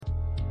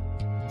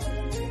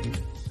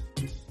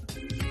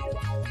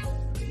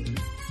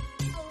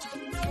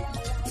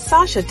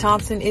Sasha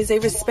Thompson is a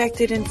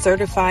respected and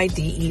certified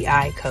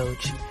DEI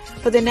coach.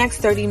 For the next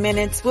 30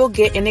 minutes, we'll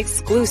get an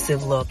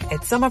exclusive look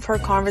at some of her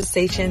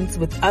conversations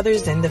with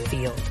others in the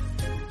field.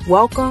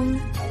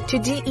 Welcome to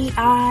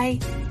DEI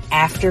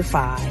After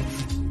 5.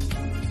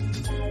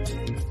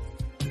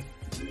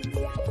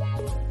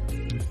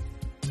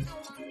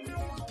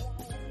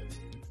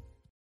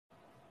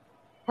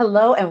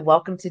 Hello and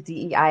welcome to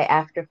DEI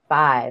After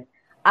 5.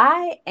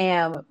 I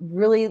am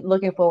really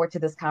looking forward to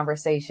this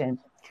conversation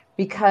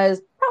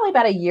because probably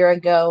about a year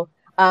ago,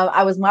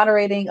 I was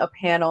moderating a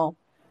panel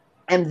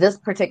and this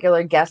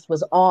particular guest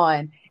was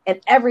on, and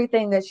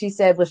everything that she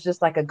said was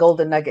just like a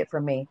golden nugget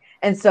for me.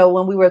 And so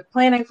when we were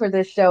planning for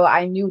this show,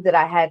 I knew that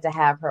I had to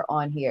have her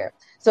on here.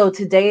 So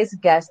today's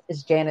guest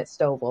is Janet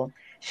Stovall.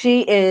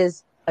 She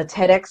is a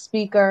TEDx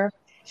speaker.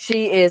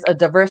 She is a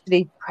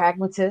diversity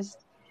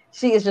pragmatist.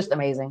 She is just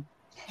amazing.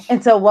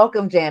 And so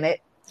welcome,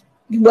 Janet.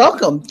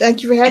 Welcome.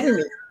 Thank you for having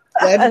me.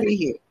 Glad to be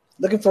here.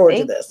 Looking forward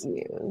to this.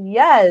 You.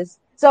 Yes.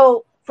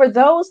 So for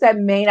those that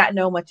may not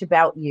know much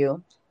about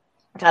you,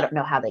 which I don't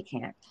know how they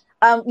can,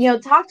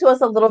 talk to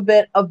us a little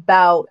bit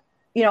about,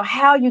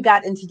 how you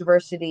got into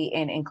diversity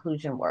and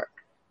inclusion work.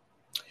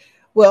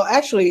 Well,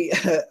 actually,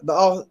 by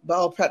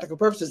all practical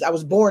purposes, I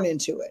was born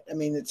into it. I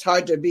mean, it's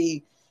hard to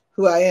be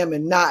who I am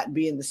and not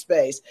be in the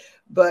space.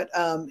 But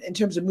in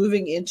terms of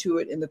moving into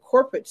it in the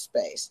corporate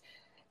space,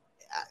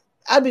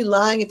 I'd be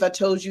lying if I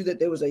told you that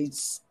there was a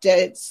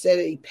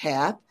steady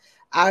path.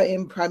 I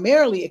am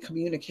primarily a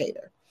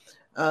communicator.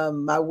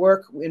 My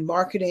work in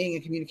marketing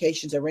and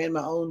communications, I ran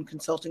my own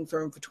consulting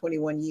firm for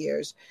 21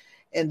 years.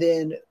 And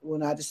then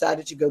when I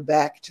decided to go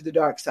back to the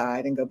dark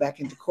side and go back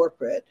into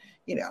corporate,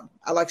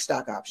 I like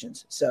stock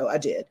options. So I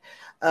did.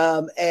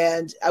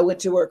 And I went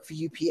to work for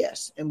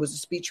UPS and was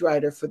a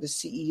speechwriter for the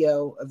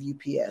CEO of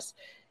UPS.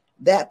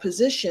 That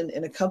position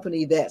in a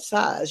company that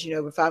size,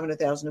 over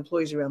 500,000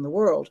 employees around the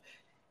world,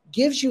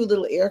 gives you a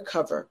little air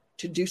cover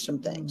to do some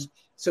things.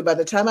 So by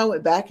the time I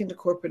went back into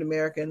corporate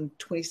America in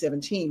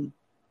 2017,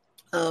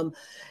 and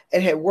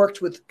had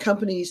worked with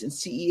companies and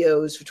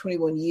CEOs for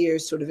 21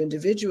 years, sort of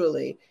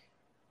individually,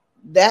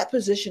 that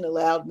position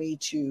allowed me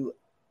to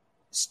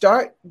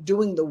start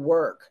doing the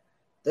work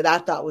that I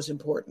thought was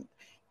important.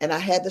 And I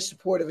had the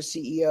support of a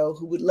CEO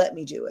who would let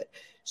me do it.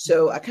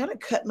 So I kind of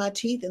cut my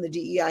teeth in the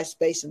DEI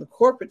space, in the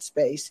corporate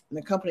space, in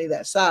a company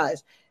that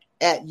size,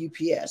 at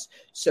UPS.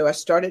 So I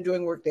started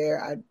doing work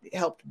there. I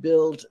helped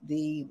build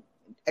the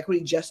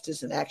Equity,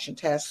 Justice, and Action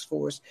Task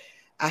Force.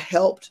 I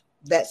helped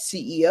that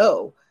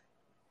CEO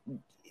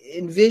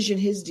envision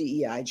his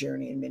DEI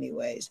journey in many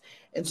ways.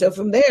 And so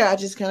from there, I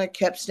just kind of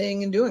kept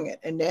staying and doing it.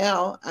 And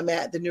now I'm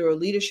at the Neuro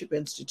Leadership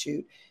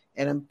Institute,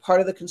 and I'm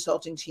part of the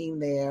consulting team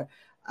there.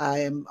 I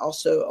am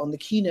also on the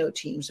keynote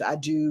team. So I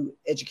do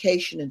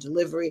education and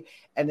delivery.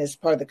 And as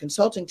part of the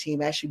consulting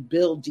team, I actually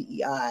build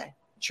DEI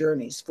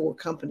journeys for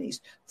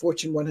companies,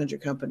 Fortune 100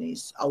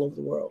 companies all over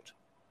the world.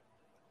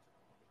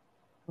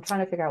 I'm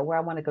trying to figure out where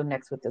I want to go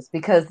next with this,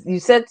 because you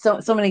said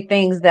so many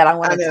things that I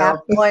want to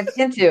tap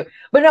into.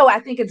 But no, I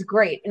think it's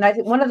great. And I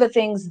think one of the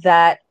things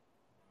that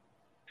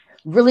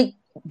really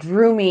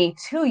drew me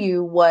to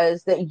you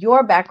was that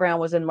your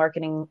background was in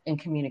marketing and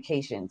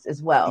communications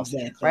as well.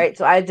 Exactly. Right.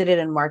 So I did it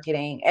in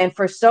marketing. And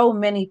for so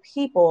many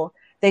people,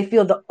 they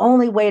feel the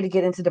only way to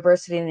get into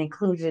diversity and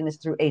inclusion is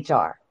through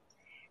HR.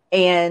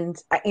 And,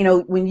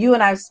 when you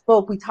and I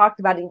spoke, we talked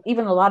about it,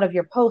 even a lot of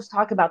your posts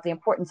talk about the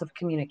importance of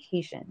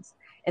communications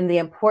and the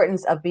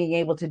importance of being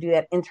able to do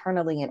that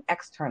internally and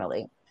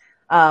externally.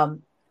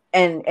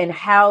 And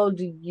how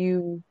do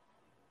you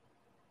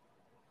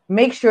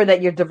make sure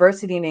that your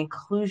diversity and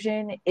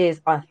inclusion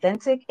is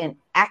authentic and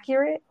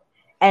accurate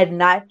and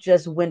not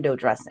just window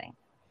dressing?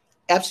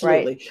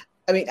 Absolutely. Right?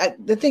 I mean,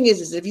 the thing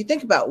is if you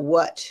think about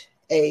what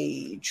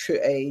a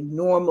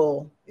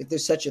normal, if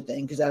there's such a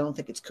thing, because I don't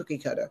think it's cookie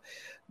cutter,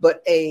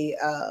 but a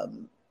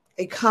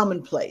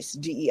commonplace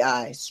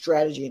DEI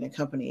strategy in a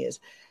company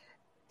is,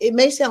 it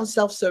may sound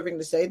self-serving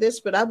to say this,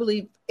 but I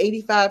believe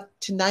 85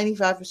 to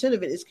 95%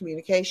 of it is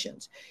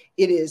communications.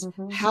 It is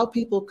how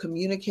people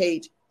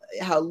communicate,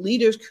 how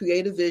leaders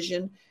create a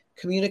vision,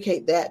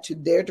 communicate that to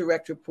their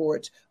direct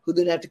reports, who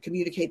then have to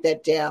communicate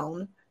that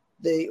down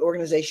the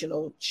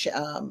organizational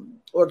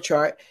org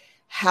chart,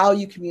 how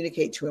you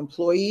communicate to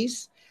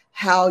employees,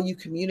 how you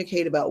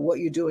communicate about what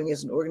you're doing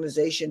as an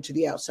organization to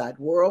the outside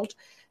world,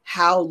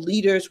 how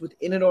leaders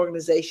within an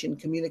organization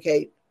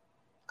communicate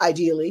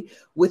ideally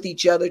with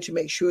each other to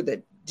make sure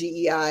that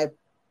DEI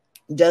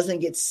doesn't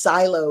get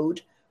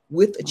siloed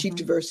with a chief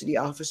diversity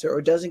officer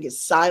or doesn't get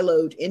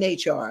siloed in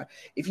HR.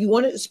 If you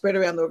want it to spread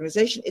around the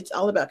organization, it's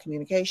all about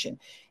communication.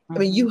 I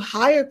mean, you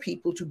hire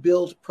people to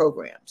build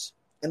programs,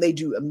 and they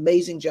do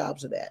amazing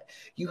jobs of that.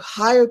 You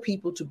hire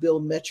people to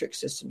build metric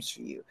systems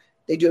for you.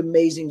 They do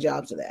amazing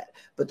jobs of that.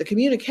 But the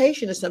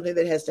communication is something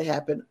that has to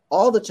happen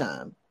all the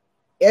time,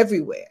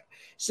 everywhere.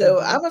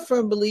 So I'm a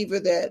firm believer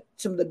that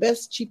some of the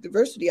best chief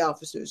diversity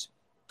officers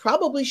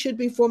probably should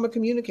be former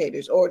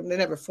communicators, or they're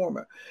never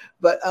former,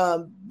 but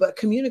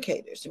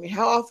communicators. I mean,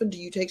 how often do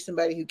you take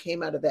somebody who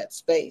came out of that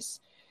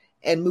space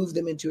and move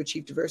them into a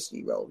chief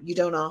diversity role. You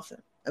don't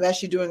often. I'm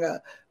actually doing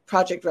a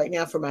project right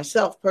now for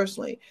myself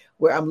personally,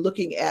 where I'm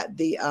looking at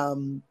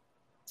I'm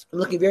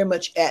looking very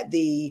much at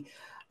the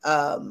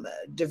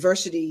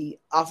diversity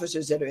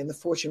officers that are in the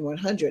Fortune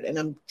 100, and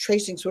I'm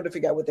tracing sort of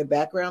figure out what their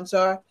backgrounds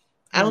are.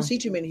 I don't see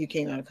too many who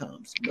came out of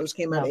comms. Those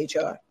came out of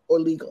HR or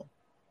legal.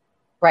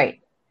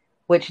 Right.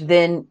 Which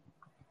then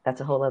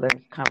that's a whole other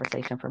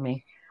conversation for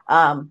me.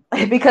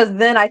 Because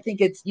then I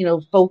think it's,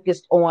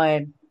 focused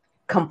on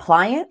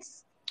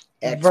compliance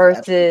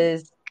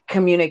versus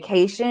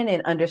communication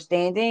and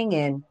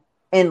understanding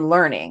and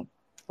learning,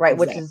 right?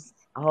 Exactly. Which is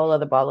a whole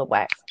other ball of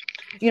wax.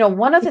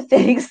 One of the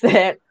things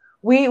that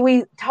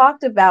we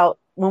talked about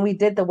when we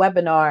did the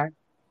webinar,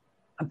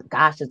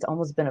 gosh, it's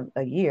almost been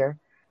a year.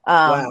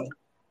 Wow.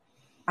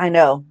 I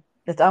know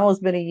it's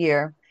almost been a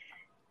year,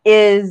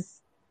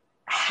 is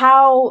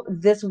how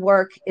this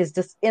work is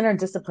just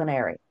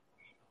interdisciplinary.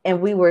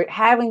 And we were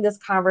having this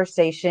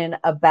conversation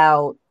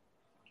about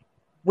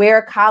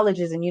where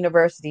colleges and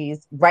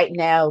universities right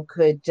now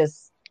could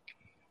just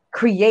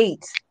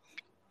create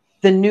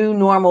the new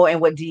normal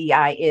and what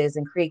DEI is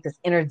and create this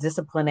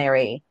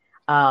interdisciplinary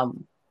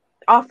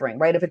offering,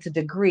 right? If it's a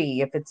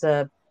degree, if it's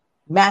a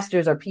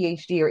master's or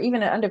PhD, or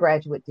even an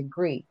undergraduate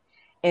degree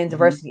in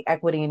diversity,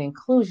 equity, and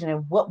inclusion,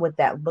 and what would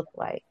that look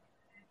like?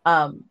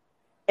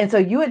 And so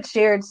you had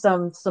shared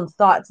some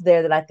thoughts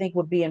there that I think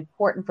would be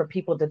important for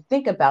people to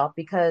think about,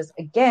 because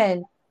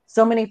again,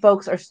 so many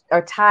folks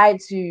are tied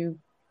to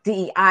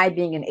DEI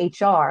being in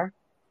HR,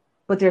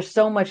 but there's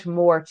so much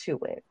more to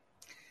it.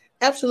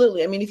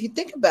 Absolutely. I mean, if you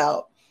think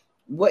about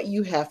what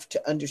you have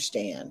to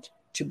understand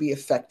to be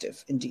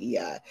effective in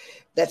DEI,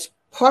 that's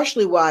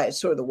partially why it's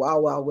sort of the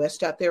wild, wild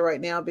west out there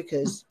right now,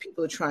 because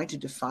people are trying to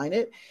define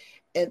it.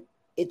 And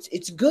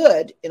it's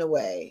good in a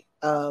way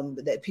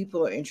that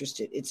people are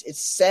interested.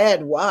 It's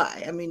sad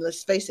why. I mean,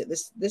 let's face it,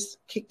 this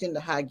kicked into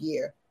high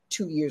gear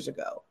 2 years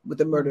ago with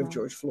the murder of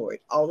George Floyd.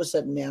 All of a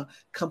sudden now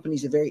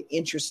companies are very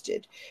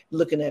interested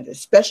looking at it,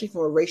 especially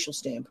from a racial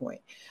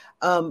standpoint.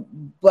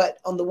 But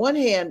on the one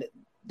hand,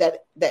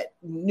 that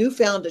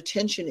newfound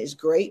attention is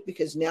great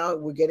because now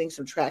we're getting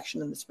some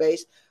traction in the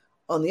space.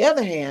 On the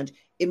other hand,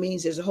 it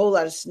means there's a whole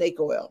lot of snake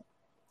oil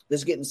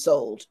that's getting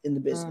sold in the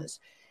business.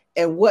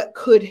 And what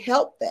could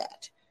help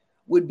that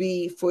would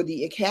be for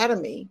the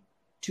academy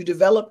to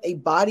develop a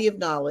body of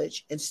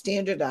knowledge and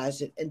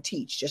standardize it and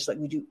teach, just like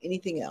we do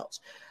anything else.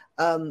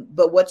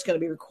 But what's going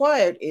to be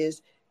required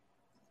is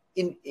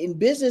in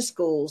business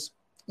schools,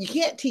 you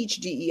can't teach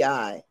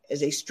DEI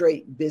as a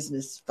straight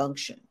business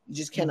function. You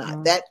just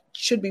cannot. That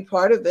should be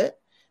part of it.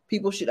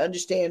 People should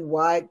understand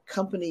why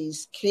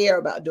companies care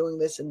about doing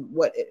this and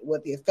what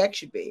the effect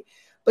should be.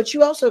 But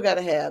you also got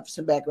to have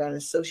some background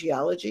in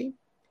sociology.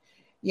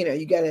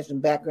 You got to have some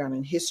background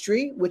in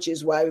history, which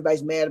is why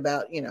everybody's mad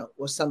about,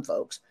 some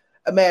folks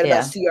are mad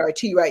about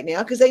CRT right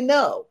now, because they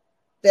know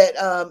that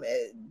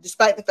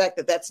despite the fact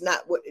that that's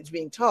not what is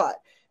being taught,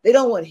 they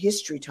don't want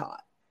history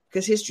taught,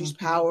 because history is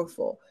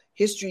powerful.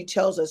 History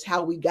tells us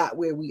how we got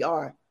where we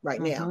are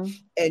right now.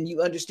 And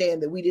you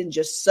understand that we didn't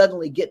just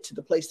suddenly get to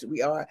the place that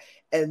we are.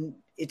 And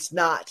it's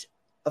not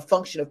a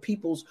function of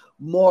people's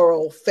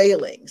moral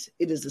failings.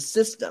 It is a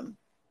system.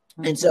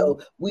 And so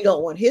we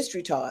don't want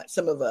history taught,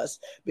 some of us,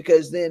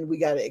 because then we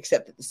got to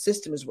accept that the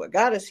system is what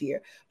got us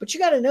here. But you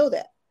got to know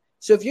that.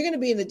 So if you're going to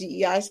be in the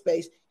DEI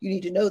space, you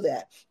need to know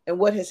that. And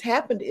what has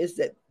happened is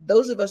that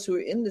those of us who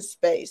are in this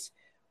space,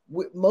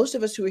 most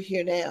of us who are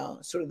here now,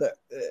 sort of the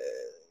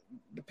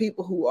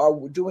people who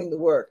are doing the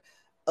work,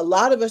 a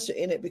lot of us are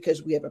in it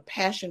because we have a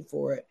passion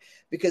for it,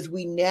 because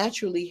we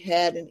naturally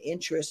had an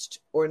interest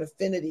or an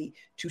affinity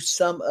to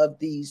some of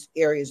these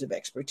areas of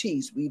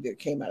expertise. We either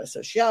came out of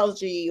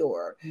sociology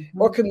or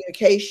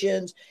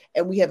communications,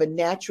 and we have a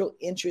natural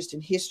interest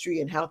in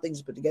history and how things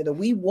are put together.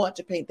 We want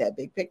to paint that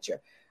big picture,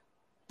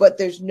 but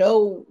there's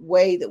no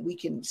way that we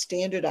can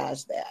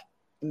standardize that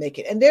and make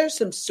it. And there's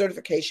some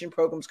certification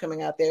programs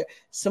coming out there.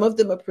 Some of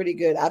them are pretty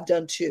good. I've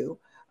done two.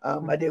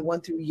 I did one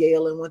through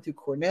Yale and one through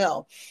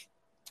Cornell.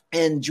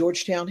 And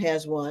Georgetown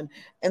has one,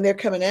 and they're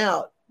coming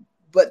out,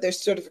 but they're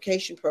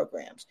certification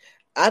programs.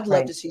 I'd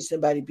love to see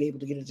somebody be able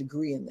to get a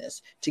degree in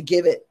this, to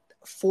give it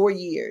 4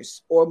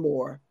 years or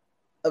more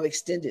of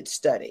extended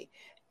study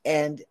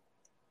and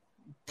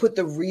put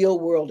the real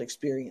world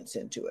experience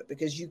into it,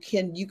 because you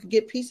can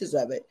get pieces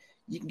of it.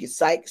 You can get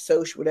psych,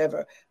 social,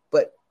 whatever,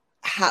 but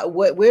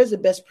where's the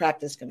best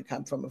practice going to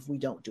come from if we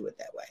don't do it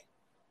that way?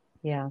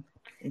 Yeah.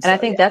 And I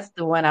think that's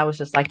the one I was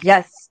just like,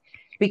 yes,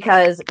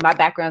 because my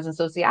background's in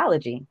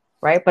sociology,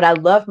 right? But I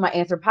loved my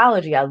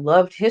anthropology. I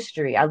loved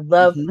history. I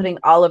loved putting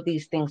all of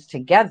these things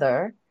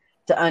together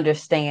to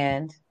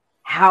understand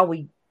how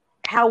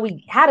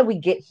do we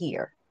get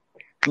here,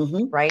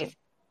 right?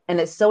 And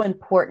it's so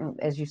important,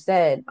 as you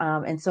said,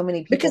 and so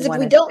many people. Because if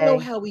we don't know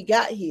how we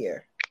got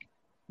here,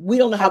 we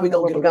don't know how we're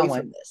going to get away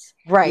from this.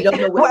 Right. We don't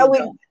know where we're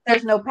going.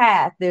 There's no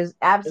path. There's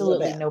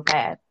absolutely no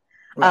path.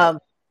 Right.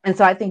 And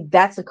so I think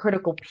that's a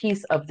critical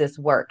piece of this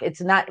work.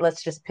 It's not,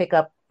 let's just pick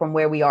up from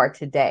where we are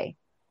today,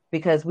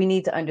 because we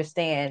need to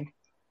understand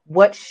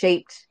what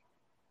shaped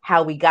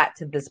how we got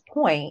to this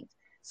point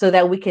so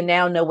that we can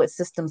now know what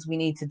systems we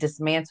need to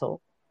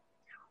dismantle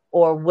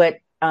or what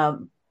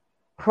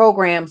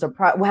programs or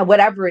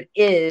whatever it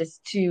is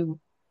to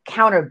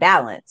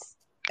counterbalance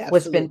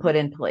what's been put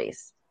in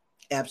place.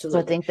 Absolutely.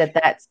 So I think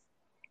that's,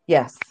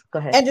 yes, go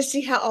ahead. And to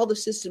see how all the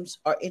systems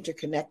are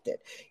interconnected,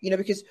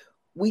 because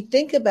we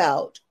think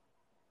about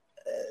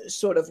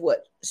sort of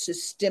what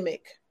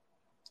systemic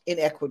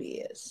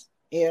inequity is.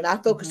 And I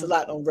focus a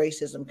lot on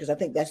racism because I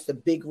think that's the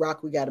big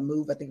rock we got to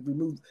move. I think if we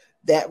move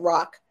that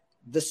rock,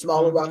 the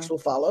smaller rocks will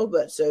follow.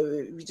 But so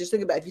if you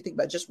think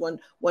about just one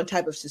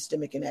type of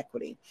systemic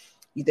inequity,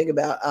 you think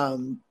about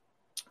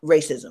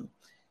racism.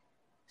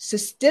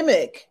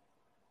 Systemic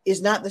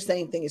is not the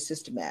same thing as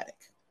systematic.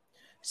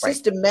 Right.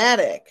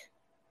 Systematic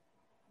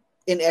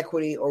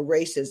inequity or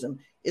racism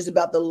is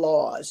about the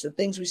laws, the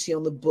things we see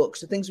on the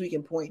books, the things we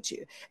can point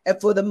to. And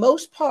for the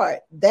most part,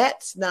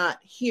 that's not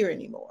here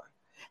anymore.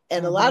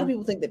 And a lot of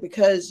people think that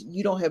because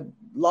you don't have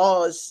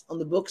laws on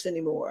the books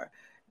anymore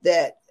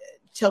that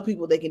tell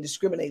people they can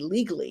discriminate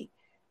legally,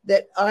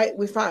 that all right,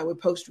 we're fine, we're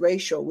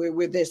post-racial,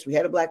 we're this, we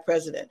had a Black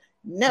president.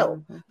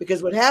 No,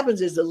 because what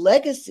happens is the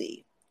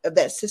legacy of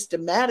that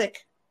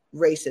systematic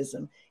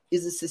racism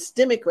is a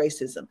systemic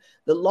racism.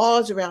 The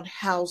laws around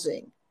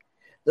housing,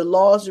 the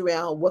laws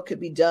around what could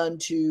be done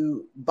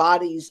to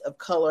bodies of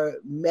color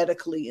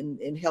medically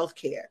in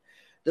healthcare,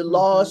 the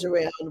laws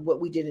around what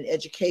we did in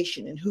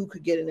education and who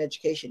could get an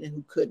education and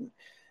who couldn't,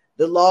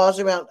 the laws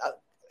around,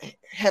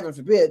 heaven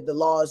forbid, the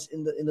laws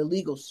in the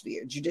legal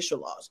sphere, judicial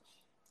laws.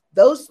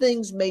 Those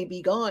things may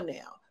be gone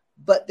now,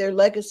 but their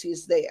legacy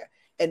is there,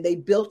 and they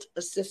built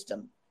a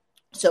system.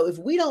 So if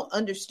we don't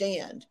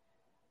understand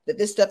that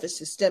this stuff is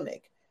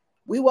systemic,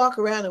 we walk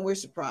around and we're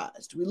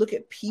surprised. We look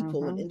at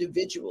people and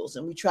individuals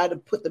and we try to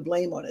put the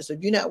blame on it. So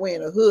if you're not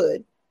wearing a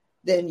hood,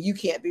 then you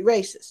can't be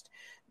racist.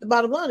 The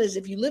bottom line is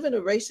if you live in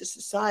a racist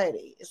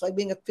society, it's like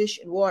being a fish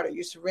in water.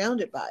 You're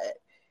surrounded by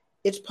it.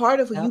 It's part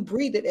of who you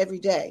breathe it every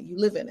day. You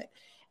live in it.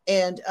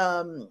 And,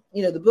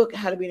 the book,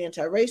 How to Be an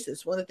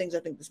Anti-Racist, one of the things I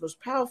think is most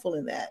powerful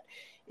in that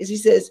is he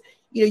says,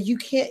 you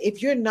can't,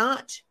 if you're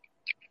not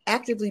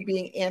actively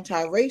being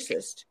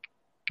anti-racist,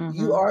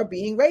 you are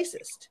being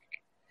racist.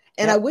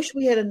 And I wish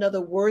we had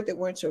another word that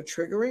weren't so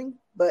triggering,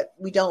 but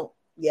we don't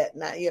yet.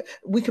 Not yet.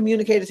 We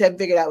communicators haven't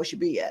figured out what should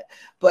be yet.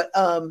 But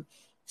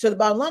so the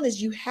bottom line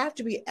is you have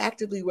to be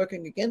actively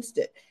working against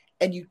it.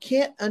 And you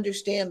can't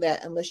understand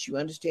that unless you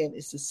understand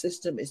it's the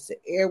system, it's the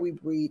air we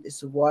breathe, it's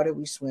the water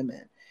we swim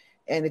in.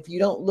 And if you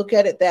don't look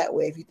at it that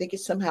way, if you think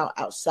it's somehow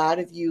outside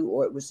of you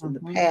or it was in the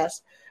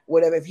past,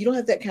 whatever, if you don't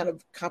have that kind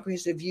of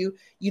comprehensive view,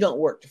 you don't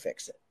work to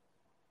fix it.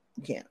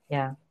 You can't.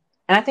 Yeah.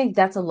 And I think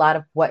that's a lot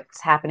of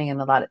what's happening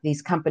in a lot of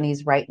these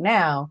companies right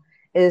now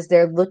is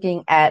they're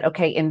looking at,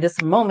 okay, in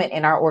this moment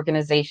in our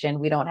organization,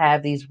 we don't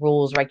have these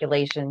rules,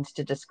 regulations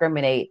to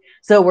discriminate.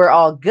 So we're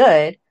all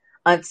good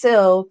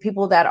until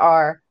people that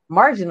are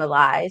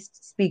marginalized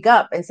speak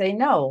up and say,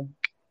 no,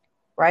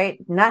 right?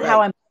 Not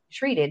how I'm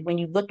treated. When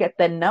you look at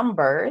the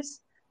numbers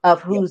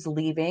of who's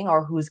leaving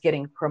or who's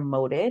getting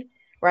promoted,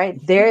 right?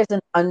 There is an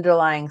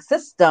underlying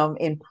system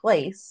in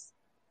place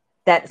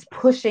that's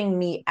pushing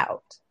me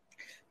out.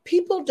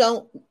 People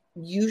don't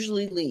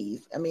usually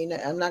leave. I mean,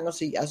 I'm not going to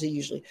say, I say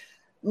usually.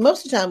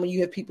 Most of the time when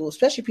you have people,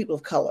 especially people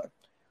of color,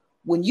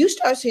 when you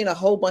start seeing a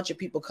whole bunch of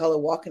people of color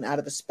walking out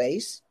of a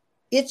space,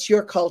 it's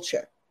your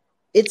culture.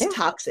 It's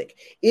toxic.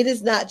 It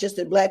is not just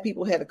that Black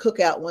people had a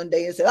cookout one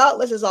day and said, oh,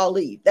 let's just all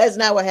leave. That's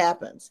not what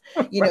happens.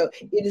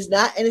 It is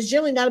not. And it's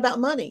generally not about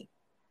money.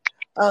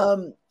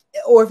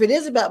 Or if it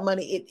is about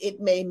money, it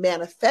may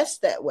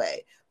manifest that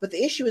way. But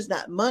the issue is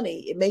not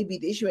money.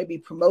 The issue may be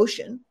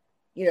promotion.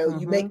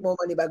 You make more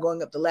money by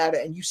going up the ladder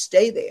and you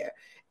stay there.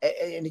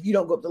 And if you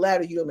don't go up the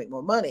ladder, you don't make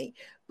more money.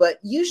 But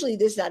usually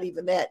there's not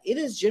even that. It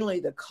is generally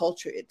the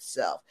culture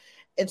itself.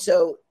 And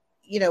so,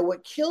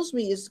 what kills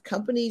me is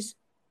companies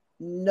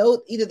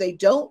know either they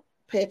don't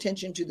pay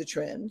attention to the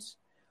trends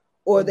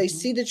or they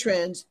see the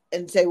trends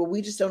and say, well,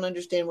 we just don't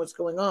understand what's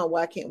going on.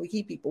 Why can't we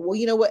keep people? Well,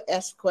 you know what?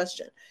 Ask the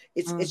question.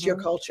 It's your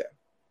culture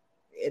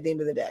at the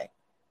end of the day.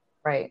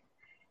 Right.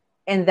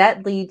 And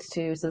that leads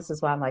to, so this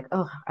is why I'm like,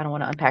 oh, I don't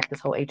want to unpack this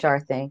whole HR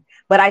thing,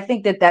 but I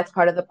think that that's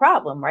part of the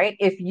problem, right?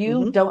 If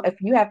you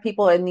if you have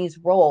people in these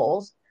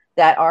roles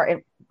that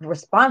are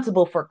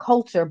responsible for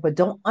culture, but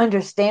don't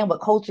understand what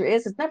culture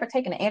is, it's never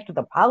taken an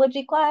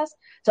anthropology class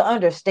to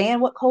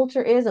understand what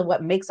culture is and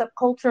what makes up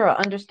culture, or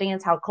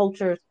understands how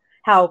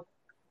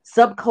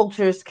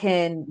subcultures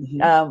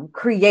can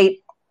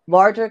create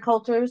larger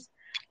cultures,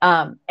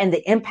 and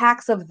the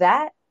impacts of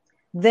that.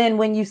 Then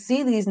when you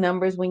see these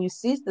numbers, when you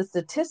see the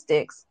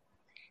statistics,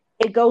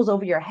 it goes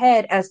over your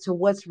head as to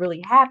what's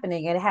really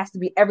happening. And it has to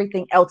be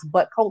everything else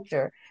but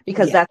culture,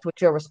 because that's what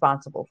you're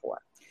responsible for.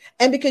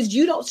 And because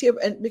you don't see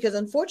because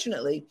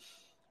unfortunately,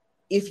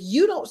 if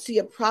you don't see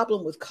a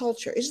problem with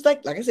culture, it's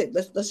like I said,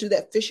 let's do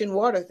that fish in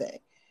water thing.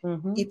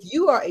 If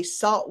you are a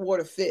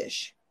saltwater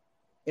fish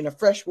in a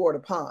freshwater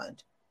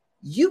pond,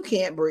 you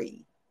can't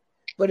breathe.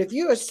 But if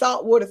you're a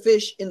saltwater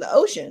fish in the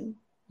ocean,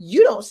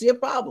 you don't see a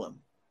problem.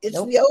 It's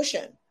the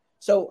ocean.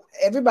 So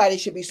everybody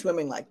should be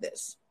swimming like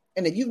this.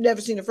 And if you've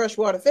never seen a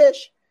freshwater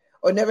fish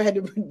or never had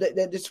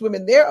to swim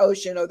in their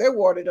ocean or their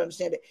water to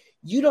understand it,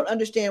 you don't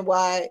understand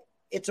why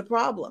it's a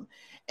problem.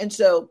 And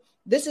so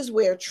this is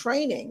where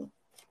training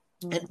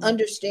and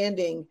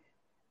understanding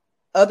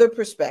other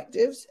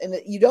perspectives, and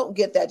that you don't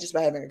get that just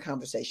by having a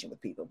conversation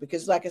with people.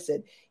 Because like I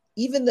said,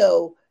 even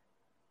though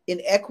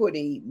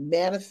inequity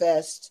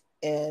manifests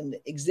and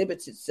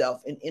exhibits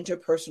itself in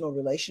interpersonal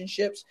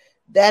relationships,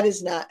 that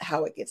is not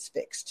how it gets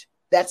fixed.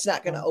 That's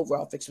not going to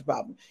overall fix the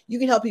problem. You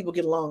can help people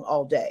get along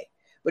all day,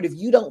 but if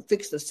you don't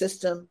fix the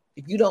system,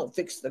 if you don't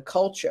fix the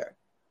culture,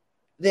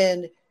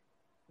 then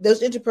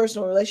those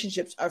interpersonal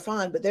relationships are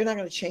fine, but they're not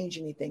going to change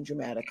anything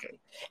dramatically.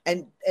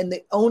 And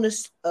the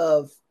onus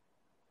of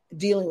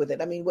dealing with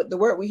it, I mean, what the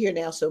word we hear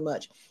now so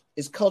much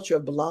is culture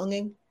of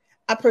belonging.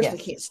 I personally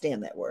can't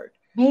stand that word.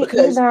 Me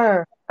because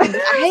either. I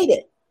hate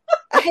it.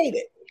 I hate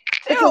it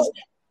because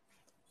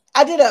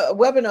I did a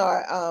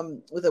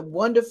webinar with a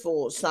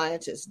wonderful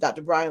scientist,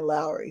 Dr. Brian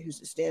Lowry, who's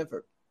at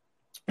Stanford.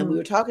 And we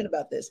were talking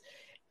about this.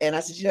 And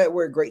I said, you know, that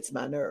word grates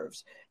my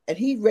nerves. And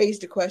he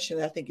raised a question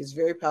that I think is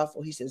very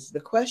powerful. He says,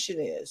 the question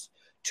is,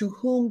 to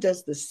whom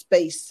does the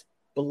space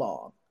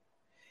belong?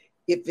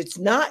 If it's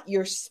not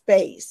your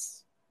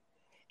space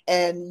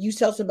and you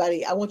tell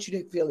somebody, I want you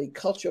to feel a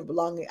culture of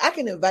belonging, I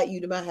can invite you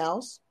to my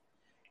house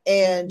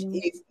and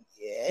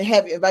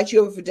invite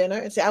you over for dinner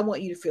and say, I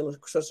want you to feel a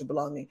sense of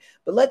belonging.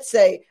 But let's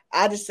say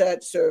I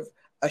decide to serve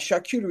a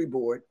charcuterie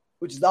board,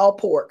 which is all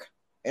pork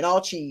and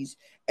all cheese,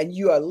 and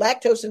you are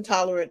lactose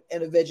intolerant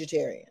and a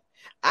vegetarian.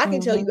 I can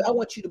tell you, I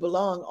want you to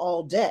belong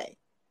all day.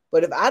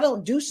 But if I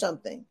don't do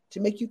something to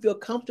make you feel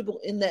comfortable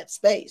in that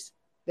space,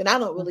 then I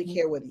don't really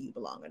care whether you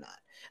belong or not.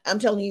 I'm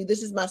telling you,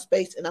 this is my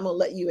space and I'm going to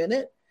let you in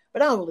it,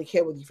 but I don't really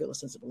care whether you feel a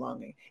sense of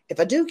belonging. If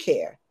I do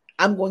care,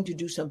 I'm going to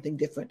do something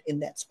different in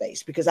that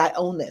space because I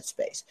own that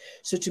space.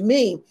 So to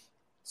me,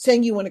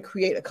 saying you want to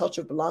create a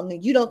culture of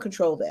belonging, you don't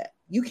control that.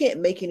 You can't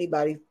make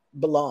anybody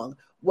belong.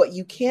 What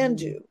you can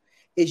do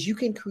is you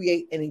can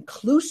create an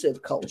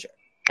inclusive culture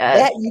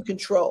that you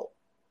control.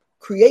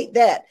 Create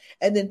that.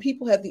 And then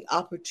people have the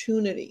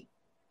opportunity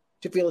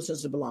to feel a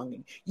sense of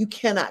belonging. You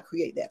cannot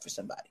create that for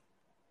somebody.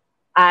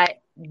 I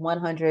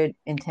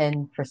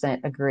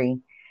 110% agree.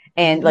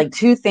 And like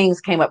two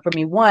things came up for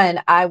me. One,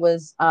 I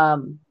was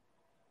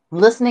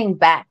listening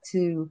back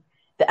to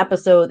the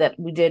episode that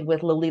we did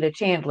with Lolita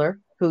Chandler,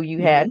 who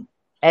you had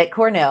at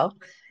Cornell.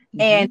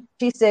 And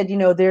she said, you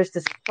know, there's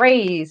this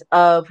phrase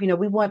of, you know,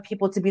 we want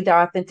people to be their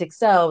authentic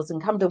selves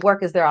and come to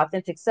work as their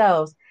authentic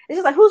selves. It's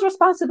just like, whose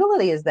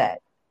responsibility is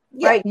that?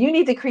 Yeah. Right? You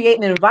need to create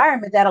an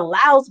environment that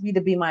allows me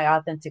to be my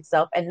authentic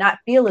self and not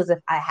feel as if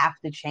I have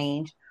to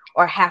change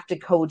or have to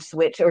code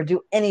switch or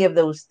do any of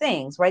those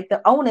things, right?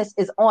 The onus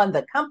is on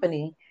the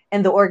company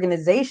and the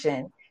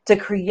organization to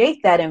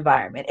create that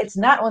environment. It's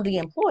not on the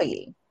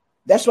employee.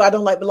 That's why I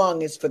don't like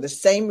belonging. It's for the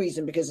same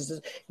reason,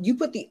 because you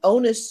put the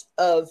onus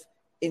of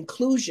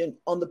inclusion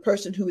on the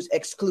person who is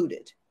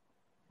excluded.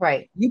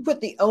 Right. You put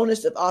the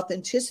onus of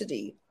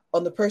authenticity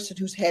on the person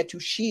who's had to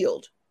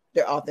shield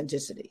their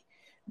authenticity.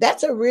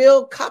 That's a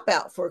real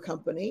cop-out for a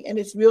company. And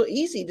it's real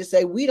easy to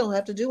say, we don't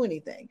have to do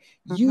anything.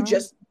 You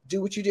just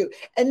do what you do.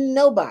 And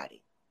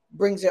nobody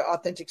brings their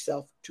authentic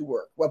self to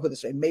work. Well, I'll put it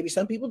this way, maybe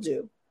some people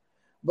do.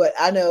 But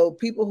I know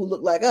people who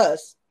look like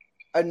us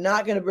are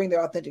not going to bring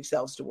their authentic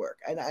selves to work.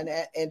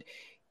 And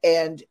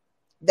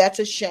that's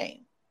a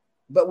shame.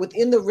 But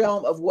within the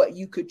realm of what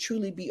you could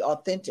truly be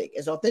authentic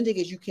as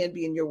you can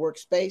be in your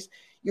workspace,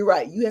 you're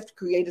right. You have to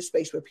create a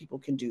space where people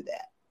can do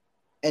that.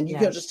 And you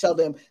can't just tell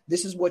them,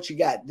 this is what you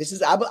got.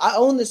 I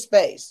own this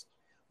space,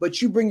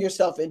 but you bring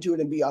yourself into it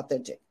and be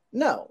authentic.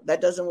 No,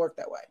 that doesn't work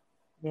that way.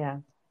 Yeah.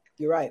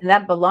 You're right. And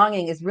that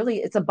belonging is really,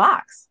 it's a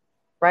box,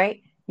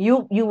 right?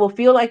 You will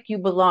feel like you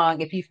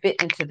belong if you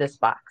fit into this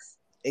box.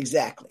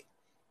 Exactly.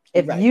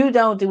 If you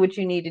don't do what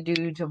you need to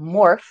do to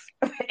morph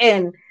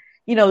and,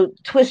 you know,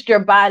 twist your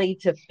body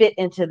to fit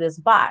into this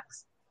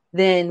box,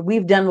 then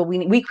we've done what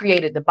we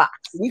created the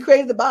box. We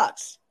created the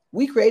box.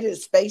 We created a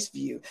space for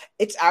you.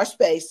 It's our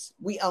space.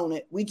 We own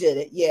it. We did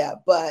it. Yeah.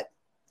 But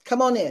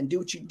come on in. Do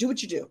what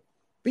you do.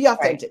 Be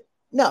authentic. Right.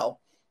 No.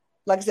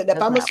 Like I said,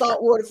 if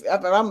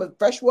I'm a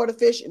freshwater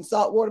fish in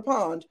saltwater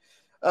pond,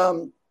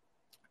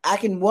 I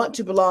can want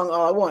to belong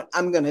all I want.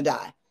 I'm going to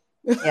die.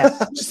 Yeah.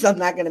 I'm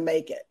not going to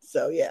make it.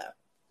 So yeah.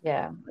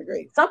 Yeah. I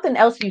agree. Something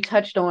else you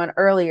touched on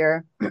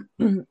earlier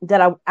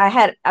that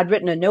I'd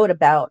written a note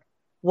about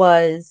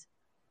was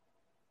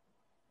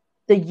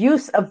the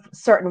use of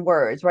certain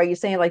words, right? You're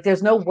saying like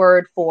there's no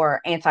word for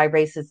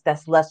anti-racist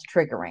that's less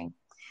triggering.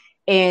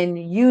 And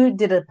you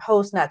did a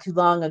post not too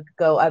long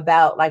ago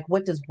about like,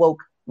 what does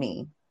woke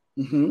mean?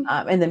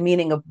 And the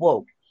meaning of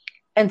woke.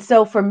 And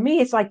so for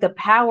me, it's like the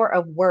power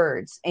of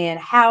words and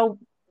how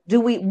do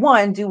we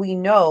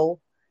know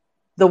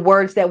the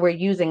words that we're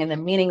using and the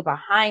meaning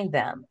behind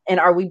them? And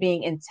are we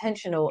being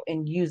intentional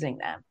in using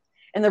them?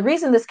 And the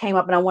reason this came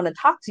up, and I want to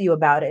talk to you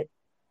about it,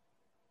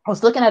 I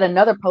was looking at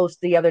another post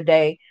the other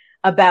day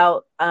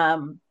about a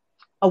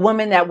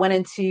woman that went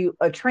into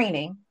a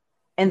training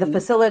And the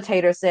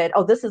facilitator said,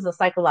 oh, this is a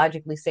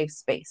psychologically safe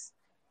space.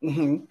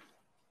 Mm-hmm.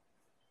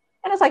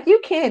 And it's like, you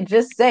can't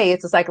just say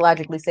it's a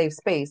psychologically safe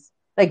space.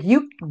 Like,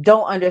 you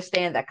don't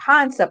understand the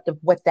concept of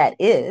what that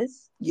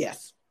is.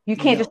 Yes. You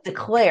can't just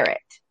declare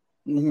it,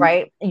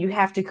 right? You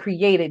have to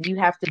create it. You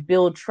have to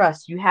build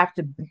trust. You have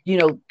to,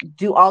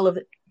 do all of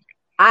it.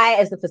 I,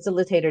 as the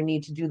facilitator,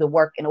 need to do the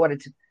work in order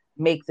to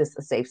make this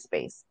a safe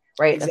space,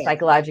 right? Exactly. A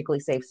psychologically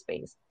safe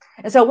space.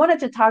 And so I wanted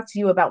to talk to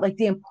you about like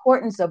the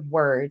importance of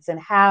words and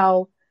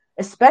how,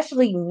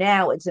 especially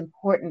now, it's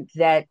important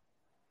that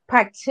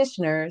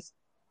practitioners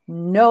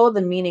know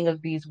the meaning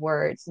of these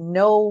words,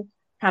 know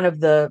kind of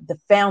the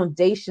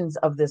foundations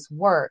of this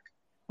work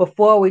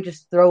before we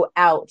just throw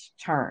out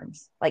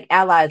terms. Like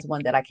ally is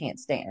one that I can't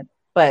stand,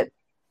 but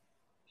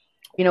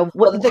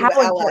well, the thing how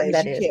about ally important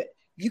is that is.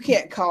 you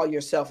can't call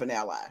yourself an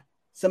ally.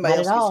 Somebody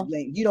else gets to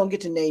name. You don't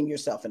get to name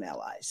yourself an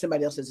ally.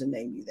 Somebody else doesn't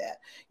name you that.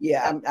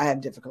 Yeah, I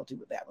have difficulty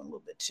with that one a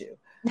little bit too.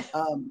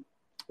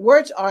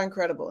 Words are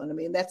incredible, and I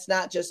mean that's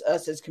not just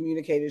us as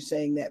communicators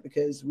saying that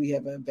because we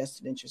have a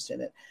vested interest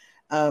in it.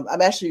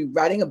 I'm actually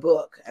writing a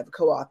book. I have a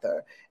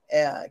co-author.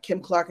 Kim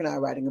Clark and I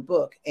are writing a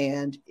book,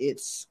 and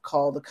it's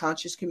called The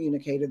Conscious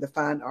Communicator: The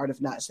Fine Art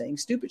of Not Saying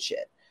Stupid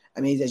Shit. I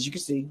mean, as you can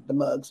see, the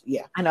mugs.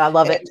 Yeah, I know. I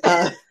love it.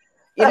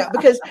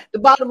 Because the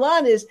bottom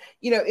line is,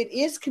 it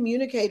is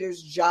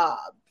communicators'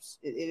 jobs.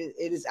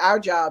 It is our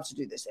job to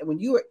do this. And when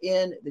you are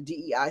in the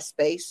DEI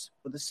space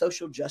or the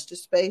social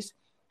justice space,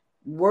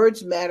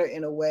 words matter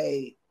in a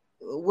way.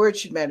 Words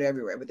should matter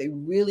everywhere, but they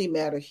really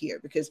matter here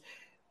because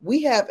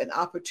we have an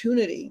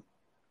opportunity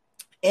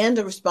and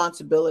a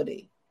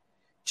responsibility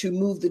to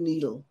move the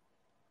needle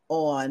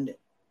on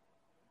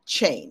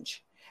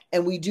change.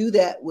 And we do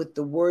that with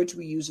the words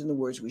we use and the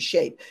words we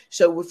shape.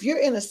 So if you're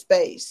in a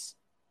space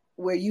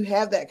where you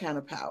have that kind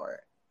of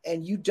power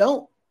and you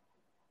don't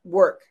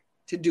work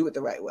to do it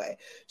the right way.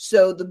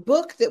 So the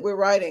book that we're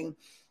writing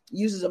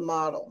uses a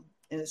model,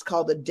 and it's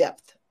called the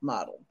depth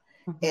model.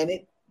 And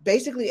it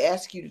basically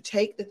asks you to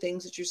take the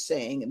things that you're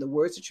saying and the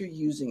words that you're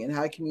using and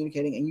how you're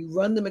communicating, and you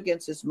run them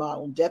against this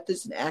model. Depth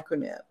is an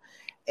acronym.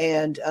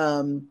 And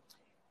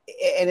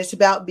it's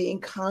about being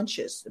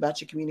conscious about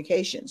your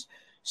communications.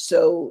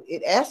 So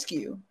it asks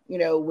you,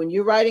 when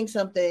you're writing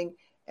something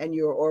and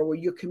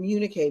when you're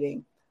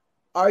communicating,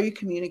 are you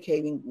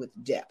communicating with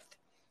depth?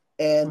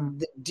 And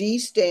the D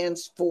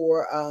stands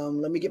for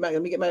let me get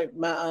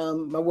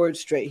my words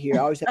straight here. I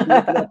always have to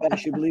look it up,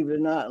 actually, believe it or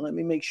not. Let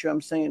me make sure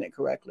I'm saying it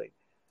correctly.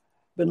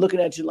 Been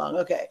looking at you long.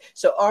 Okay.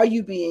 So are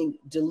you being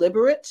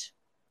deliberate?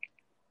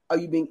 Are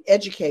you being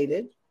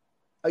educated?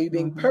 Are you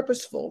being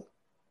purposeful?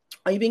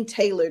 Are you being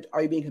tailored?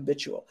 Are you being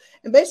habitual?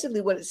 And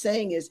basically what it's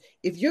saying is,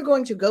 if you're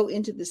going to go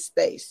into this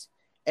space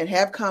and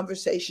have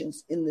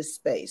conversations in this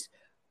space,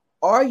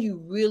 are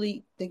you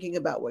really thinking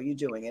about what you're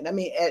doing? And I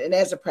mean, and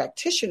as a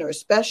practitioner,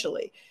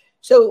 especially.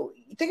 So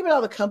think about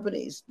all the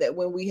companies that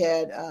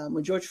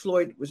when George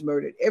Floyd was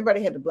murdered,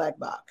 everybody had the black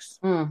box.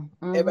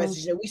 Everybody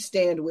says, we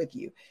stand with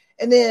you.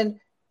 And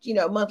then,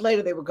 a month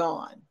later, they were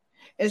gone.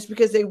 And it's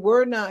because they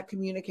were not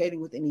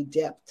communicating with any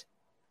depth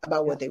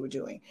about what they were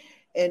doing.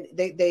 And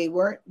they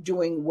weren't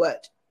doing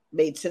what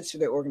made sense for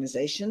their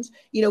organizations.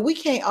 We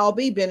can't all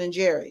be Ben and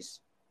Jerry's.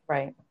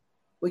 Right.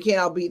 We can't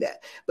all be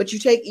that. But you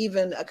take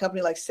even a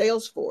company like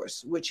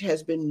Salesforce, which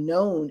has been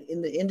known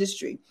in the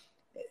industry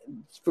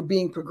for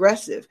being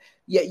progressive,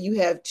 yet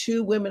you have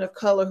two women of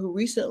color who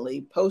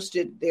recently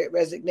posted their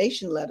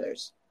resignation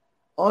letters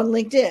on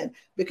LinkedIn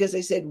because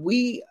they said,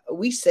 we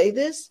say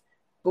this,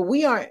 but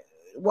we aren't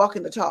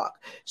walking the talk.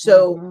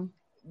 So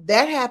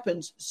that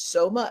happens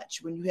so much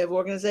when you have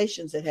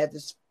organizations that have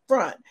this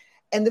front.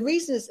 And the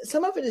reason is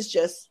some of it is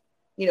just,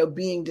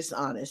 being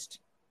dishonest.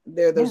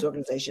 There are those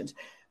organizations.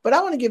 But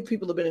I want to give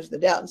people the benefit of the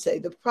doubt and say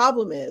the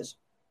problem is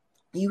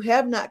you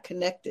have not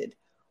connected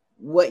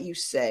what you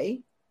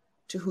say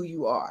to who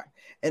you are.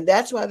 And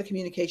that's why the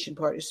communication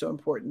part is so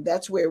important.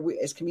 That's where we,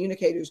 as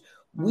communicators,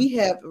 we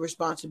have a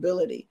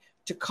responsibility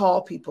to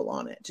call people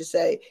on it, to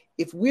say,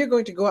 if we're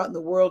going to go out in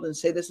the world and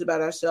say this about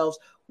ourselves,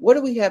 what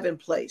do we have in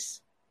place?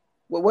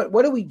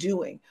 What are we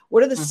doing?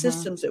 What are the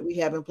systems that we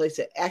have in place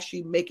that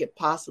actually make it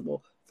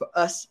possible for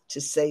us to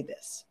say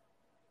this?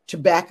 To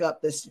back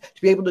up this,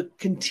 to be able to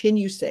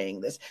continue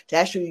saying this, to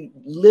actually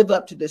live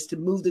up to this, to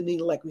move the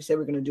needle like we said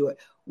we're going to do it.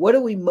 What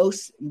are we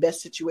most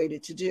best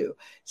situated to do?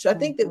 So I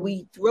think that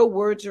we throw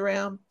words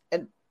around,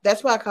 and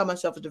that's why I call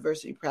myself a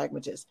diversity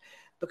pragmatist,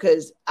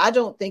 because I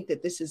don't think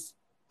that this is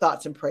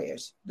thoughts and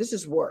prayers. This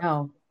is work.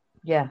 Oh,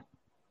 yeah.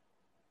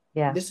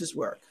 Yeah. This is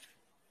work.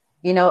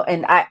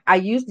 And I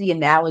use the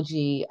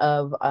analogy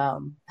of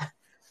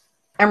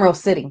Emerald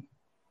City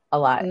a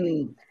lot.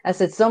 I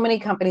said so many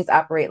companies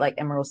operate like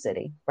Emerald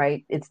City,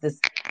 right? It's this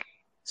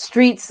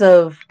streets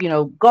of,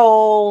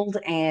 gold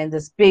and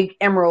this big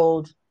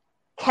emerald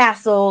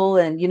castle.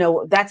 And,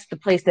 that's the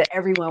place that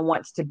everyone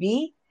wants to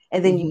be.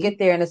 And then you get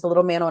there and it's a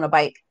little man on a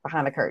bike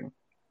behind a curtain.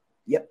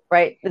 Yep.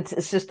 Right.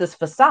 It's just this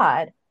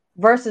facade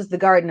versus the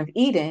Garden of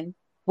Eden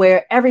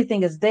where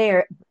everything is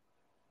there.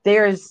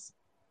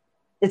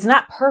 It's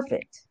not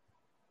perfect.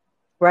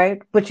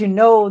 right? But you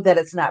know that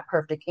it's not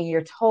perfect, and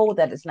you're told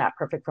that it's not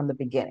perfect from the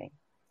beginning.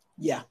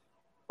 Yeah.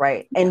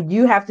 Right. Yeah. And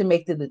you have to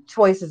make the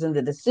choices and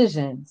the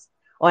decisions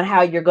on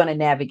how you're going to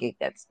navigate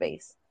that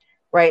space.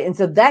 Right. And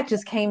so that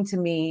just came to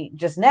me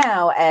just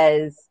now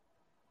as,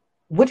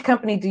 which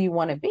company do you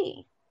want to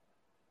be?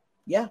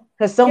 Yeah.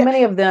 Because so Yeah.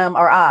 many of them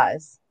are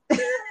Oz. So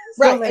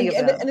Right. many of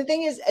them. And the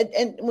thing is,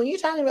 and when you're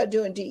talking about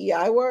doing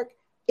DEI work,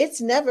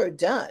 it's never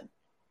done.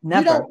 You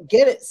Never. don't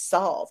get it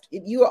solved.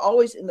 You are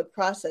always in the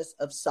process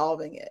of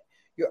solving it.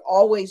 You're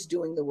always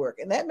doing the work.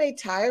 And that may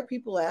tire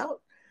people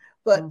out,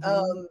 but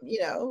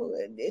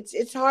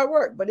it's hard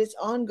work, but it's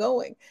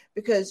ongoing,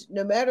 because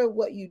no matter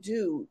what you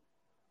do,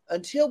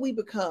 until we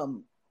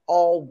become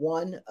all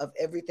one of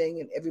everything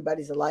and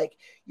everybody's alike,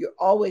 you're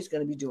always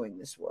going to be doing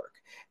this work.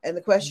 And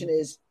the question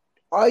is,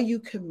 are you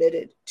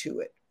committed to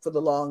it for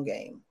the long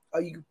game?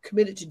 Are you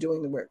committed to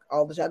doing the work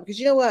all the time? Because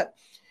you know what?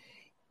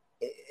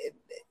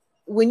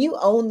 When you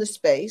own the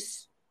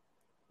space,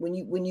 when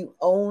you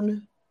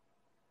own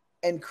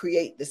and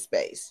create the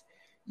space,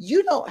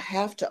 you don't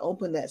have to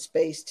open that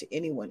space to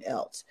anyone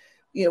else.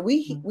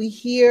 We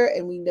hear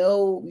and we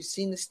know, we've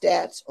seen the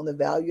stats on the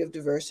value of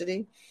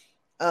diversity.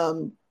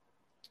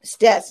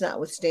 Stats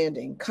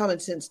notwithstanding, common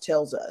sense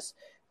tells us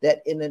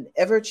that in an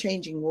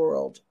ever-changing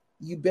world,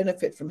 you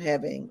benefit from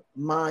having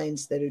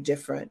minds that are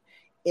different,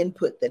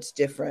 input that's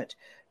different,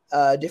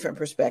 different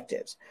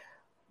perspectives.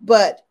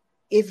 But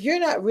if you're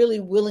not really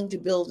willing to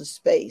build a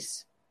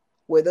space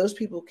where those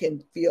people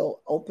can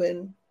feel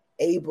open,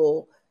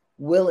 able,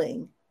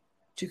 willing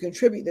to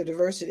contribute their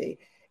diversity,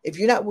 if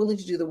you're not willing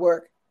to do the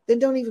work, then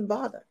don't even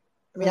bother.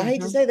 I mean, I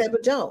hate to say that,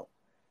 but don't,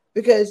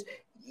 because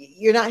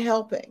you're not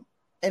helping.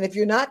 And if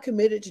you're not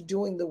committed to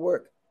doing the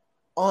work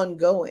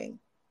ongoing,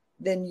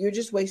 then you're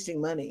just wasting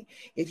money.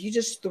 If you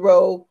just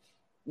throw,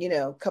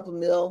 a couple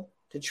mil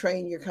to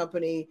train your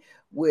company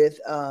with,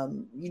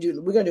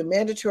 we're going to do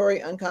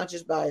mandatory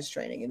unconscious bias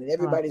training, and then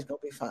everybody's going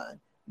to be fine.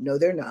 No,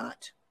 they're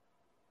not.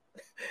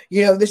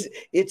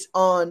 It's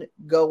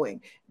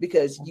ongoing,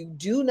 because you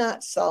do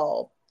not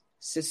solve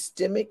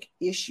systemic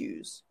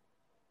issues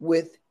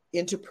with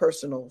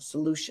interpersonal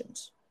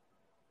solutions.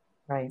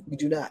 Right. You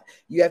do not.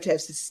 You have to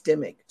have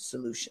systemic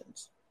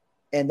solutions,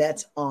 and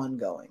that's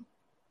ongoing.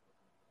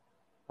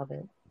 Love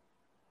it.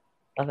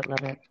 Love it.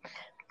 Love it.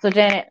 So,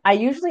 Janet, I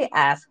usually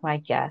ask my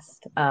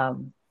guest,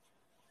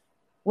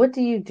 what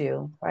do you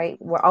do? Right.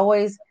 We're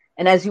always,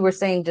 and as you were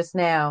saying just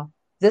now,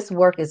 this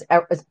work is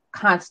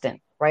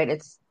constant, right?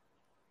 It's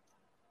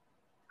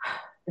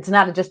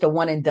not just a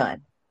one and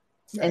done.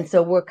 Right. And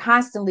so we're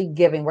constantly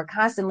giving, we're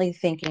constantly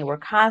thinking, we're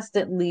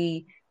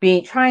constantly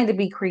trying to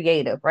be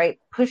creative, right?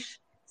 Push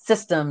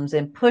systems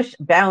and push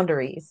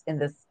boundaries in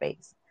this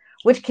space,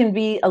 which can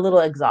be a little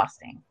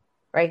exhausting,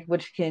 right?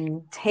 Which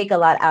can take a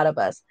lot out of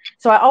us.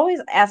 So I always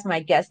ask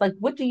my guests, like,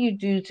 what do you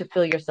do to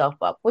fill yourself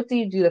up? What do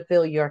you do to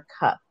fill your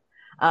cup,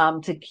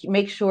 to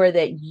make sure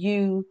that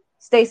you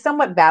stay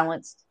somewhat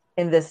balanced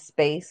in this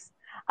space,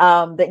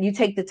 that you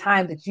take the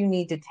time that you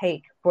need to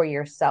take for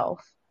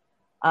yourself,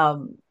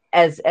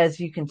 as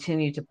you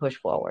continue to push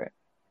forward?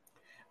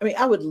 I mean,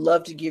 I would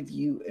love to give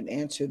you an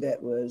answer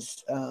that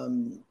was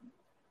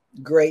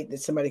great, that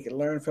somebody could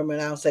learn from.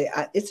 And I'll say,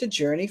 it's a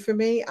journey for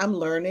me. I'm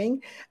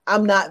learning.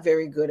 I'm not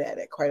very good at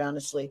it, quite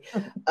honestly.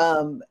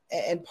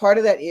 And part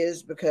of that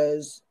is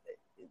because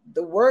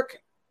the work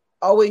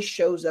always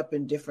shows up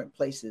in different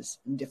places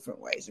in different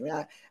ways. I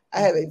mean, I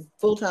have a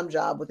full-time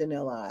job within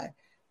LI,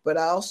 but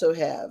I also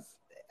have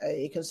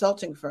a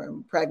consulting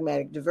firm,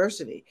 Pragmatic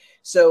Diversity.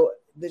 So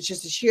it's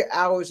just the sheer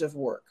hours of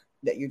work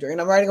that you're doing. And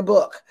I'm writing a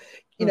book,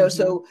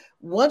 so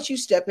once you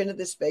step into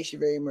this space, you're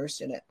very immersed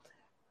in it.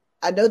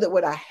 I know that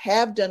what I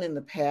have done in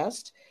the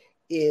past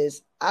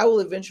is I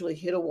will eventually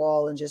hit a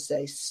wall and just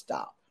say,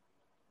 stop.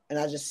 And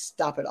I just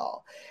stop it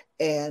all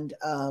and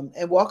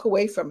walk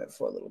away from it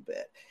for a little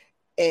bit.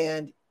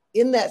 And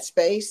in that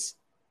space,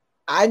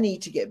 I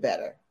need to get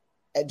better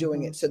at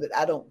doing it so that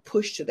I don't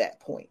push to that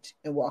point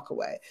and walk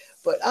away.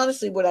 But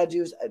honestly, what I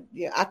do is,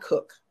 I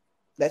cook.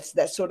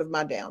 That's sort of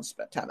my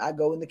downtime. I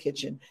go in the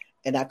kitchen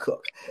and I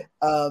cook.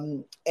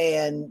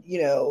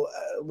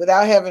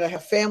 Without having to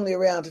have family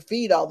around to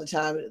feed all the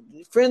time,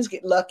 friends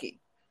get lucky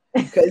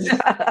because,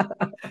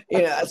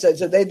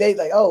 so they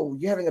like, oh,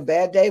 you're having a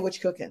bad day? What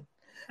you cooking?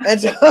 And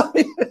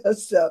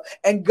so,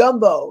 and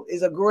gumbo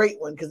is a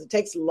great one because it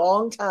takes a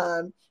long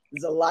time.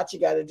 There's a lot you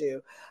got to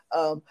do.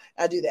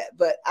 I do that,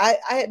 but I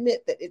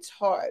admit that it's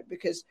hard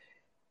because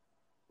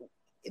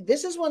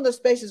this is one of those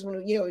spaces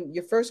when,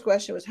 your first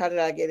question was, how did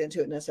I get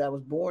into it? And I said, I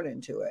was born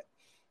into it.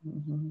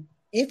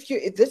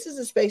 If this is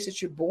a space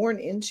that you're born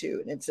into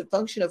and it's a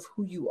function of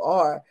who you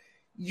are,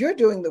 you're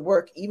doing the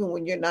work even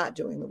when you're not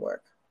doing the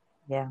work.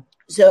 Yeah.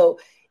 So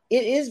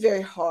it is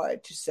very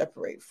hard to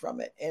separate from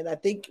it. And I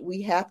think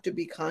we have to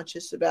be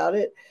conscious about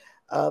it.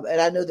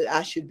 And I know that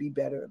I should be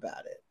better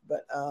about it.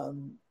 But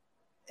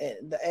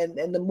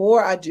and the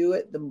more I do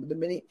it,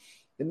 the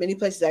many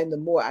places I am, the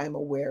more I'm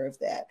aware of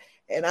that.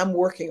 And I'm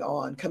working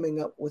on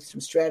coming up with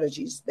some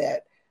strategies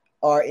that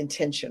are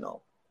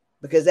intentional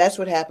because that's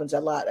what happens a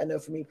lot. I know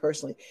for me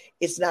personally,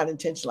 it's not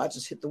intentional. I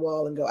just hit the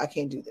wall and go, I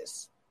can't do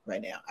this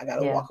right now. I got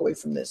to walk away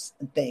from this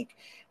and think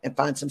and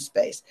find some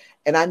space.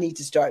 And I need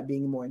to start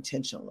being more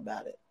intentional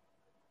about it.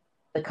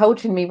 The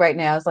coach in me right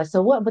now is like,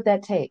 so what would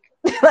that take?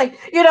 Like,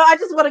 I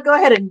just want to go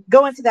ahead and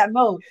go into that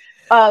mode.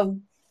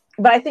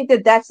 But I think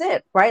that that's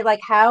it, right?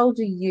 Like, how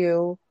do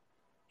you,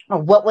 or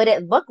what would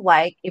it look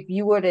like if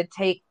you were to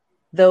take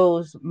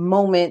those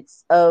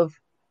moments of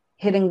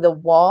hitting the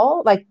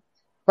wall, like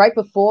right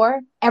before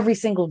every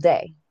single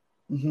day,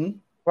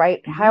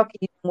 right? Mm-hmm. How can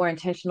you be more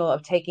intentional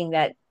of taking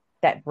that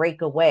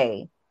break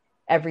away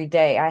every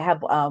day? I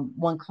have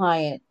one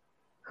client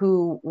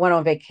who went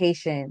on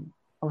vacation.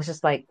 I was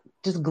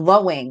just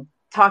glowing,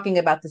 talking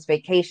about this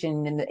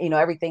vacation and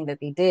everything that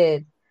they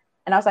did.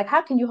 And I was like,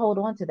 how can you hold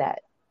on to that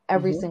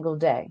every single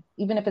day,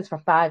 even if it's for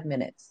 5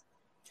 minutes?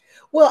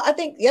 Well, I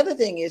think the other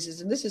thing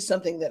is, and this is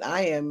something that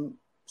I am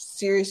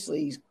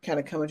seriously kind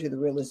of coming to the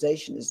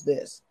realization is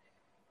this.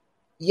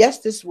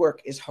 Yes, this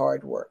work is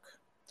hard work,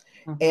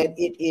 and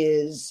it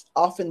is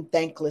often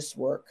thankless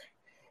work.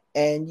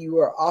 And you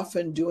are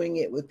often doing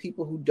it with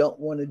people who don't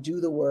want to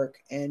do the work,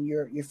 and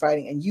you're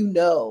fighting, and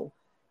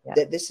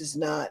that this is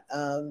not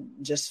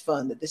just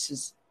fun, that this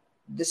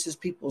is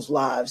people's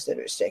lives that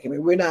are at stake. I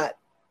mean, we're not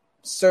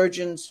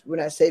surgeons, we're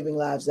not saving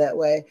lives that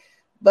way,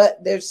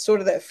 but there's sort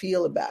of that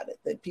feel about it,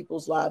 that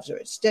people's lives are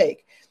at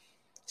stake.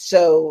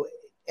 So,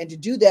 and to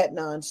do that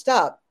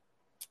nonstop,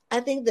 I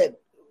think that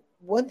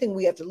one thing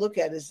we have to look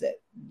at is that,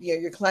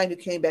 your client who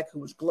came back who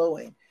was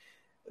glowing,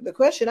 the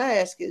question I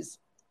ask is,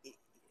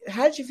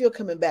 how did you feel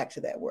coming back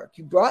to that work?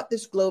 You brought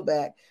this glow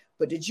back,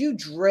 but did you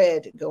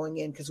dread going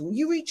in? Because when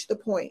you reach the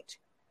point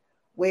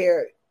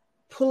where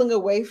pulling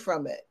away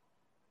from it,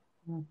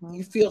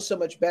 you feel so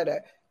much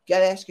better. You got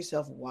to ask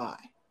yourself why.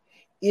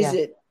 Is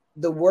it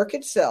the work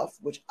itself,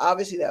 which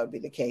obviously that would be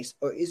the case,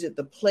 or is it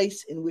the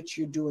place in which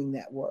you're doing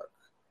that work?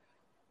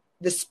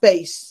 The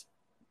space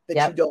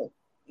that you don't,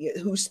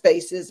 whose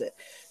space is it?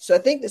 So I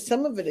think that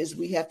some of it is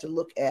we have to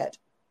look at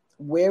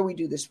where we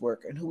do this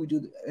work and who we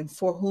do and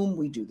for whom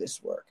we do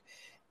this work,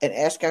 and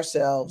ask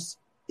ourselves,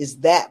 is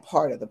that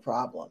part of the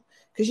problem?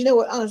 Because you know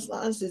what,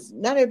 honestly,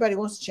 not everybody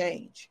wants to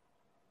change,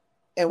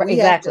 and we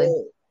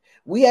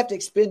have to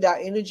expend our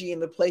energy in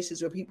the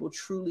places where people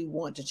truly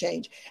want to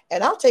change.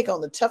 And I'll take on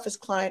the toughest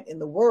client in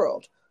the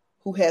world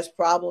who has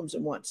problems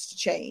and wants to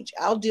change.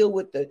 I'll deal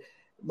with the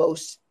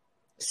most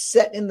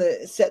set in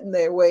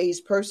their ways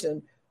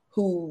person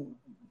who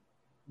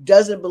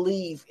doesn't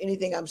believe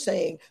anything I'm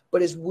saying,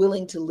 but is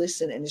willing to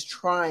listen and is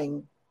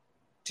trying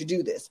to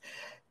do this.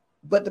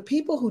 But the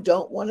people who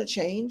don't want to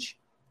change,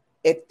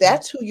 if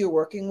that's who you're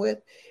working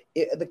with,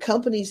 the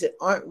companies that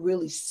aren't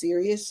really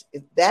serious,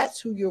 if that's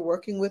who you're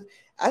working with,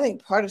 I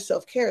think part of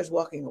self-care is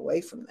walking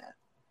away from that.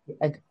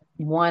 I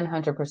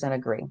 100%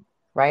 agree,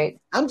 right?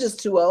 I'm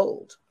just too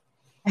old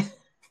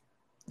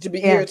to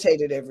be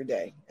irritated every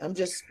day. I'm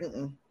just,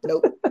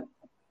 nope.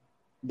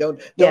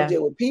 Don't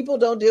deal with people.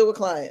 Don't deal with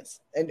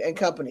clients and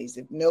companies.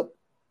 Nope.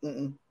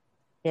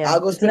 I'll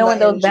go spend my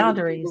those energy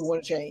boundaries. with people who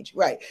want to change.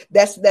 Right.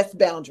 That's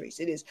boundaries.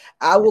 It is.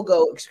 I will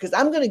go because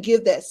I'm going to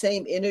give that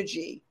same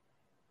energy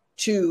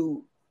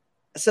to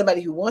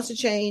somebody who wants to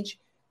change,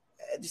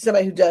 to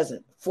somebody who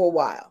doesn't for a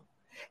while.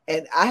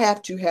 And I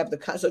have to have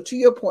so to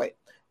your point,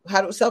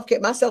 how do self-care?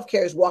 My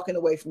self-care is walking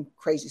away from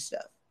crazy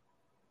stuff.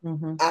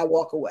 I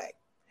walk away.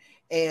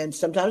 And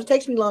sometimes it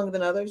takes me longer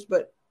than others,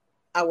 but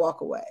I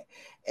walk away.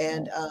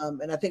 And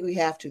I think we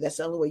have to. That's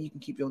the only way you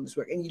can keep doing this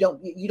work. And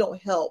you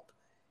don't help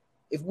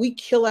if we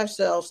kill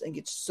ourselves and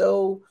get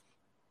so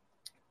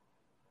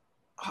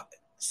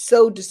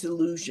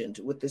disillusioned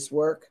with this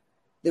work,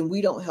 then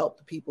we don't help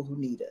the people who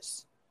need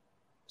us.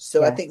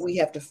 So I think we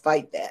have to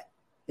fight that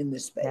in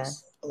this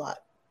space a lot.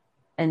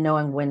 And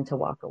knowing when to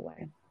walk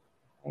away.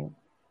 Right?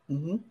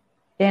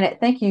 Janet,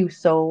 thank you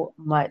so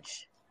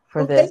much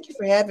for this. Thank you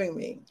for having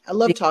me. I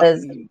love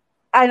talking to you.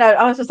 I know.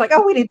 I was just like,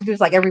 we need to do this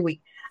like every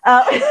week.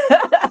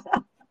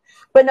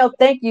 But no,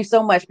 thank you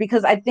so much,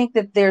 because I think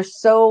that there's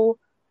so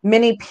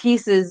many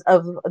pieces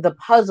of the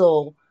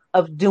puzzle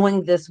of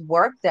doing this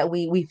work that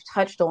we've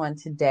touched on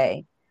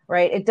today,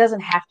 right? It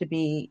doesn't have to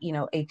be,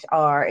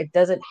 HR. It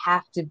doesn't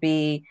have to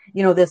be,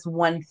 this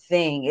one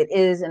thing. It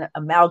is an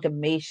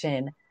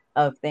amalgamation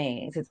of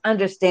things. It's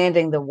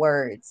understanding the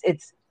words.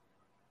 It's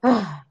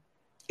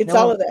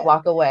all of that.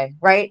 Walk away,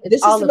 right?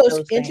 This is the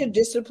most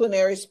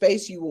interdisciplinary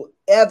space you will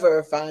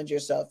ever find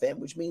yourself in,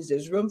 which means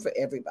there's room for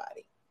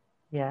everybody.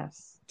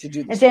 Yes. To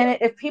do this. And Janet,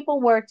 if people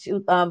were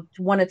to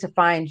wanted to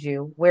find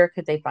you, where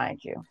could they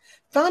find you?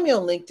 Find me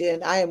on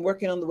LinkedIn. I am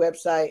working on the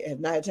website. I have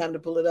not had time to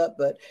pull it up,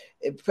 but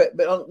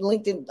on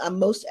LinkedIn, I'm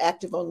most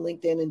active on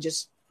LinkedIn, and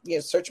just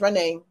search my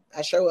name.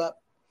 I show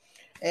up,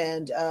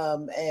 and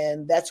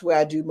that's where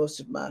I do most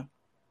of my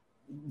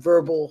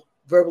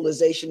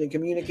verbalization and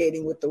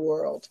communicating with the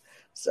world.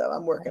 So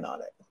I'm working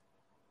on it.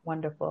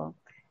 Wonderful.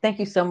 Thank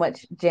you so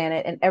much,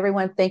 Janet. And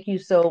everyone, thank you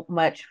so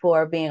much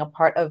for being a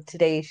part of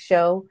today's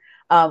show.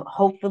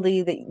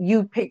 Hopefully that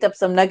you picked up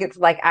some nuggets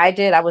like I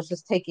did. I was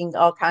just taking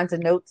all kinds of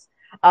notes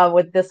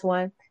with this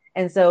one.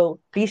 And so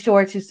be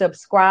sure to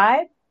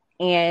subscribe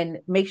and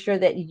make sure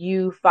that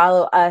you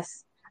follow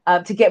us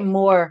to get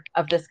more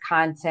of this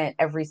content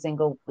every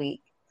single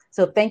week.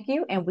 So thank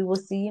you, and we will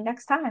see you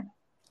next time.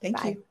 Thank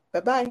Bye. you.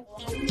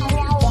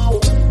 Bye-bye.